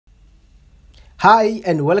Hi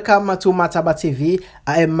and welcome to Mataba TV.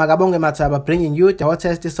 I am Magabonge Mataba, bringing you the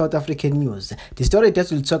hottest South African news. The story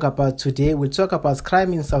that we'll talk about today, we'll talk about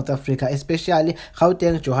crime in South Africa, especially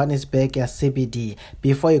Gauteng, Johannesburg, CBD.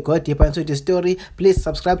 Before you go deeper into the story, please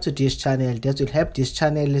subscribe to this channel. That will help this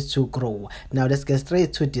channel to grow. Now let's get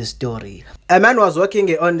straight to the story. A man was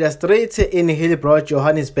walking on the street in Hillbrow,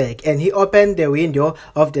 Johannesburg, and he opened the window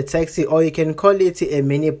of the taxi, or you can call it a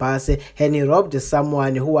minibus, and he robbed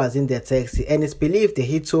someone who was in the taxi, and it's believed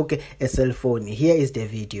he took a cell phone. Here is the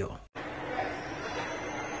video.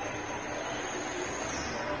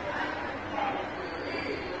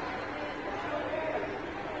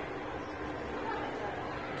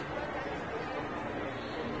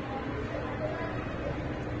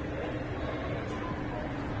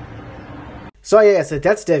 So yes,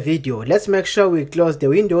 that's the video. Let's make sure we close the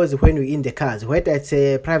windows when we're in the cars, whether it's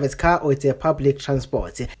a private car or it's a public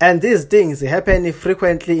transport. And these things happen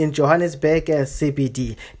frequently in Johannesburg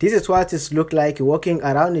CBD. This is what it looks like walking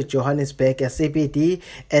around Johannesburg CBD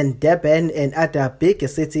and Durban and other big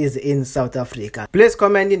cities in South Africa. Please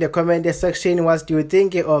comment in the comment section what do you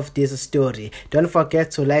think of this story. Don't forget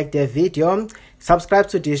to like the video. Subscribe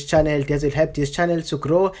to this channel. That will help this channel to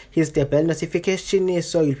grow. Hit the bell notification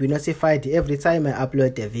so you'll be notified every time I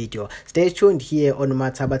upload a video. Stay tuned here on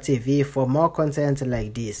Mataba TV for more content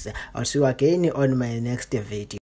like this. I'll see you again on my next video.